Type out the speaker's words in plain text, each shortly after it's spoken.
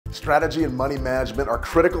Strategy and money management are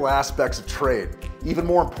critical aspects of trade. Even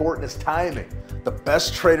more important is timing. The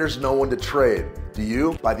best traders know when to trade. Do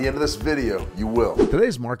you? By the end of this video, you will.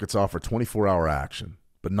 Today's markets offer 24-hour action,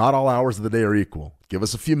 but not all hours of the day are equal. Give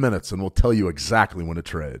us a few minutes and we'll tell you exactly when to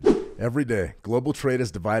trade. Every day, global trade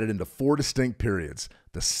is divided into 4 distinct periods: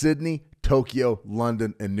 the Sydney, Tokyo,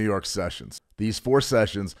 London, and New York sessions. These 4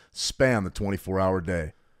 sessions span the 24-hour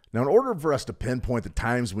day. Now, in order for us to pinpoint the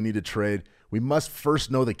times we need to trade, we must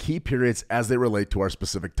first know the key periods as they relate to our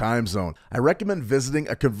specific time zone. I recommend visiting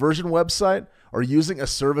a conversion website or using a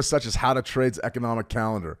service such as How to Trade's economic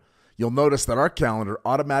calendar. You'll notice that our calendar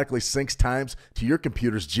automatically syncs times to your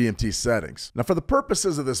computer's GMT settings. Now, for the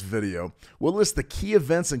purposes of this video, we'll list the key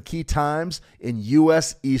events and key times in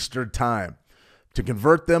US Eastern Time. To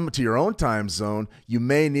convert them to your own time zone, you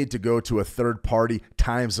may need to go to a third-party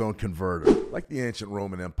time zone converter. Like the ancient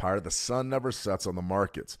Roman Empire, the sun never sets on the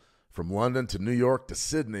markets. From London to New York to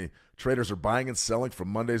Sydney, traders are buying and selling from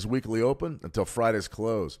Monday's weekly open until Friday's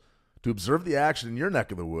close. To observe the action in your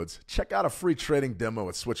neck of the woods, check out a free trading demo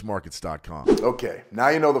at switchmarkets.com. Okay, now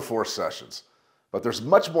you know the 4 sessions, but there's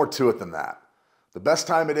much more to it than that. The best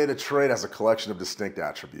time of day to trade has a collection of distinct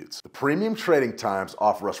attributes. The premium trading times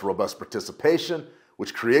offer us robust participation,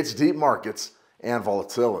 which creates deep markets and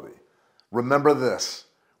volatility. Remember this: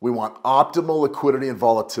 we want optimal liquidity and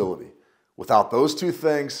volatility. Without those 2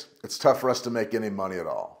 things, it's tough for us to make any money at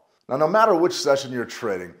all. Now, no matter which session you're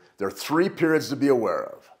trading, there are 3 periods to be aware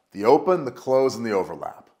of: the open, the close, and the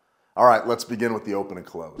overlap. All right, let's begin with the open and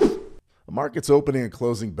close. A market's opening and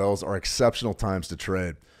closing bells are exceptional times to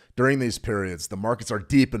trade. During these periods, the markets are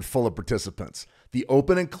deep and full of participants. The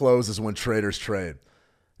open and close is when traders trade.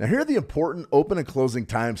 Now, here are the important open and closing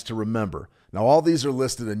times to remember. Now, all these are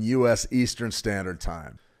listed in US Eastern Standard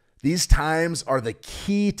Time. These times are the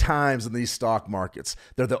key times in these stock markets.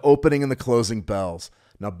 They're the opening and the closing bells.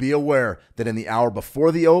 Now, be aware that in the hour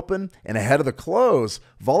before the open and ahead of the close,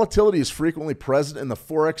 volatility is frequently present in the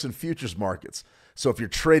forex and futures markets. So if you're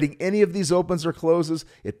trading any of these opens or closes,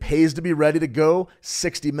 it pays to be ready to go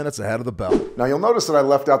 60 minutes ahead of the bell. Now, you'll notice that I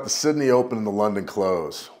left out the Sydney Open and the London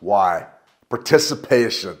Close. Why?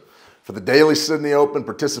 Participation. For the daily Sydney Open,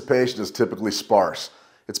 participation is typically sparse.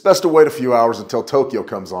 It's best to wait a few hours until Tokyo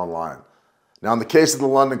comes online. Now, in the case of the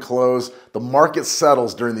London Close, the market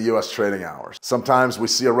settles during the U.S. trading hours. Sometimes we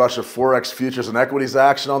see a rush of forex, futures, and equities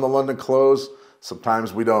action on the London Close.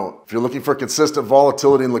 Sometimes we don't. If you're looking for consistent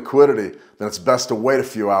volatility and liquidity, then it's best to wait a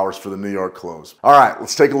few hours for the New York close. All right,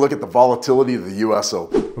 let's take a look at the volatility of the U.S.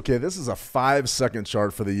 Open. Okay, this is a 5-second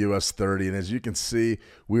chart for the US 30, and as you can see,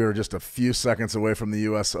 we are just a few seconds away from the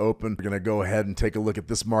US Open. We're going to go ahead and take a look at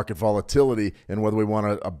this market volatility and whether we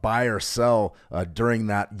want to buy or sell during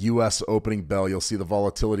that US opening bell. You'll see the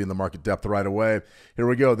volatility in the market depth right away. Here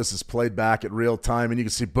we go. This is played back at real time, and you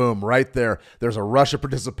can see, boom, right there. There's a rush of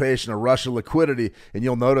participation, a rush of liquidity, and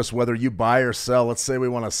you'll notice whether you buy or sell. Let's say we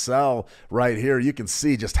want to sell right here. You can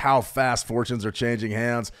see just how fast fortunes are changing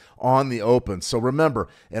hands on the open. So remember,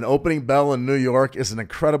 an opening bell in New York is an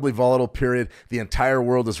incredibly volatile period. The entire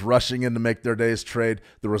world is rushing in to make their day's trade.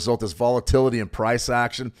 The result is volatility and price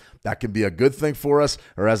action. That can be a good thing for us,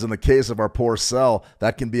 or as in the case of our poor sell,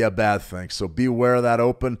 that can be a bad thing. So be aware of that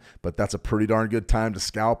open, but that's a pretty darn good time to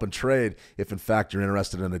scalp and trade if in fact you're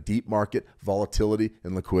interested in a deep market, volatility,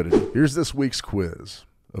 and liquidity. Here's this week's quiz.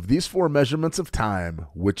 Of these 4 measurements of time,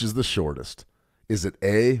 which is the shortest? Is it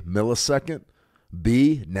A, millisecond,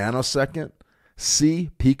 B, nanosecond,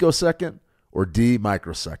 C, picosecond, or D,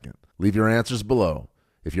 microsecond? Leave your answers below.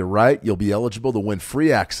 If you're right, you'll be eligible to win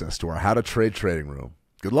free access to our How to Trade trading room.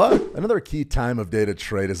 Good luck. Another key time of day to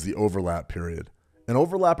trade is the overlap period. An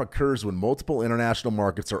overlap occurs when multiple international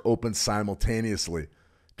markets are open simultaneously.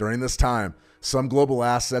 During this time, some global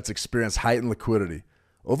assets experience heightened liquidity.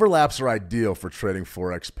 Overlaps are ideal for trading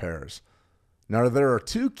forex pairs. Now, there are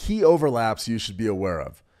 2 key overlaps you should be aware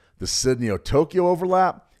of: the Sydney-Tokyo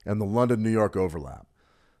overlap and the London-New York overlap.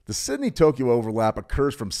 The Sydney-Tokyo overlap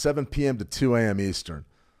occurs from 7 p.m. to 2 a.m. Eastern.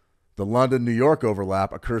 The London-New York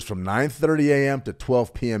overlap occurs from 9:30 a.m. to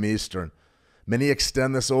 12 p.m. Eastern. Many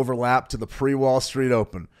extend this overlap to the pre-Wall Street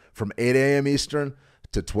Open from 8 a.m. Eastern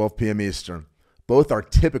to 12 p.m. Eastern. Both are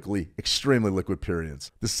typically extremely liquid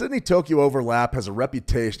periods. The Sydney-Tokyo overlap has a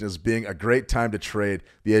reputation as being a great time to trade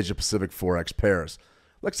the Asia-Pacific Forex pairs.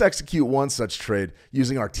 Let's execute one such trade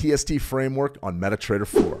using our TST framework on MetaTrader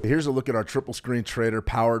 4. Here's a look at our triple screen trader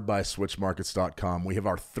powered by switchmarkets.com. We have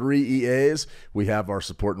our 3 EAs. We have our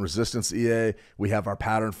support and resistance EA. We have our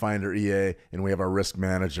pattern finder EA, and we have our risk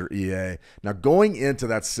manager EA. Now, going into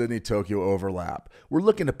that Sydney-Tokyo overlap, we're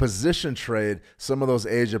looking to position trade some of those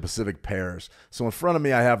Asia-Pacific pairs. So in front of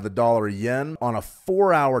me, I have the dollar-yen on a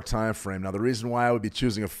 4-hour time frame. Now, the reason why I would be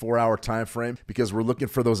choosing a 4-hour time frame, because we're looking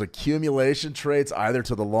for those accumulation trades either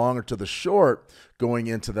to the long or to the short going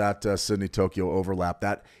into that Sydney-Tokyo overlap.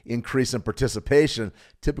 That increase in participation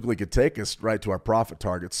typically could take us right to our profit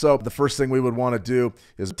target. So the first thing we would want to do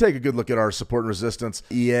is take a good look at our support and resistance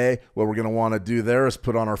EA. What we're going to want to do there is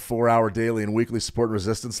put on our 4-hour daily and weekly support and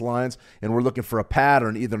resistance lines, and we're looking for a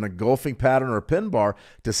pattern, either an engulfing pattern or a pin bar,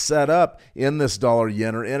 to set up in this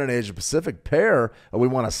dollar-yen or in an Asia-Pacific pair. We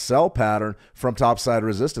want a sell pattern from topside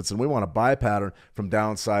resistance, and we want a buy pattern from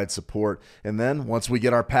downside support. And then once we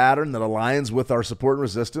get our pattern that aligns with our support and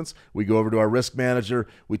resistance, we go over to our risk manager,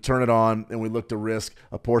 we turn it on, and we look to risk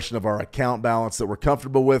a portion of our account balance that we're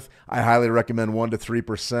comfortable with. I highly recommend 1 to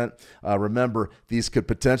 3%. Remember, these could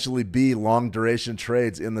potentially be long duration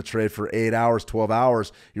trades in the trade for 8 hours, 12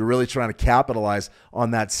 hours. You're really trying to capitalize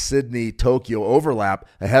on that Sydney-Tokyo overlap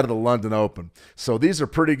ahead of the London Open. So these are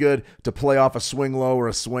pretty good to play off a swing low or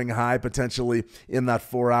a swing high potentially in that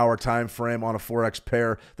 4-hour time frame on a forex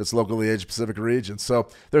pair that's locally Asia-Pacific region. So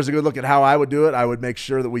there's a good look at how I would do it. I would make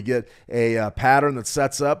sure that we get a pattern that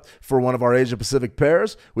sets up for one of our Asia-Pacific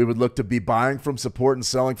pairs. We would look to be buying from support and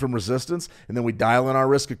selling from resistance, and then we dial in our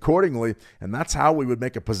risk accordingly. And that's how we would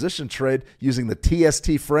make a position trade using the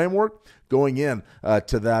TST framework going in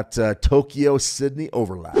to that Tokyo-Sydney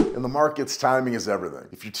overlap. In the markets, timing is everything.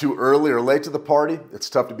 If you're too early or late to the party, it's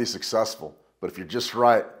tough to be successful. But if you're just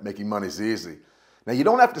right, making money's easy. Now, you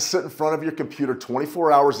don't have to sit in front of your computer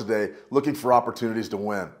 24 hours a day looking for opportunities to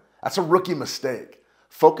win. That's a rookie mistake.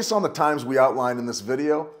 Focus on the times we outlined in this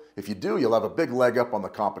video. If you do, you'll have a big leg up on the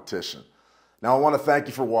competition. Now, I want to thank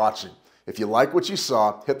you for watching. If you like what you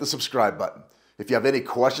saw, hit the subscribe button. If you have any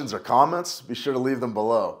questions or comments, be sure to leave them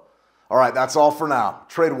below. All right, that's all for now.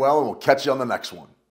 Trade well, and we'll catch you on the next one.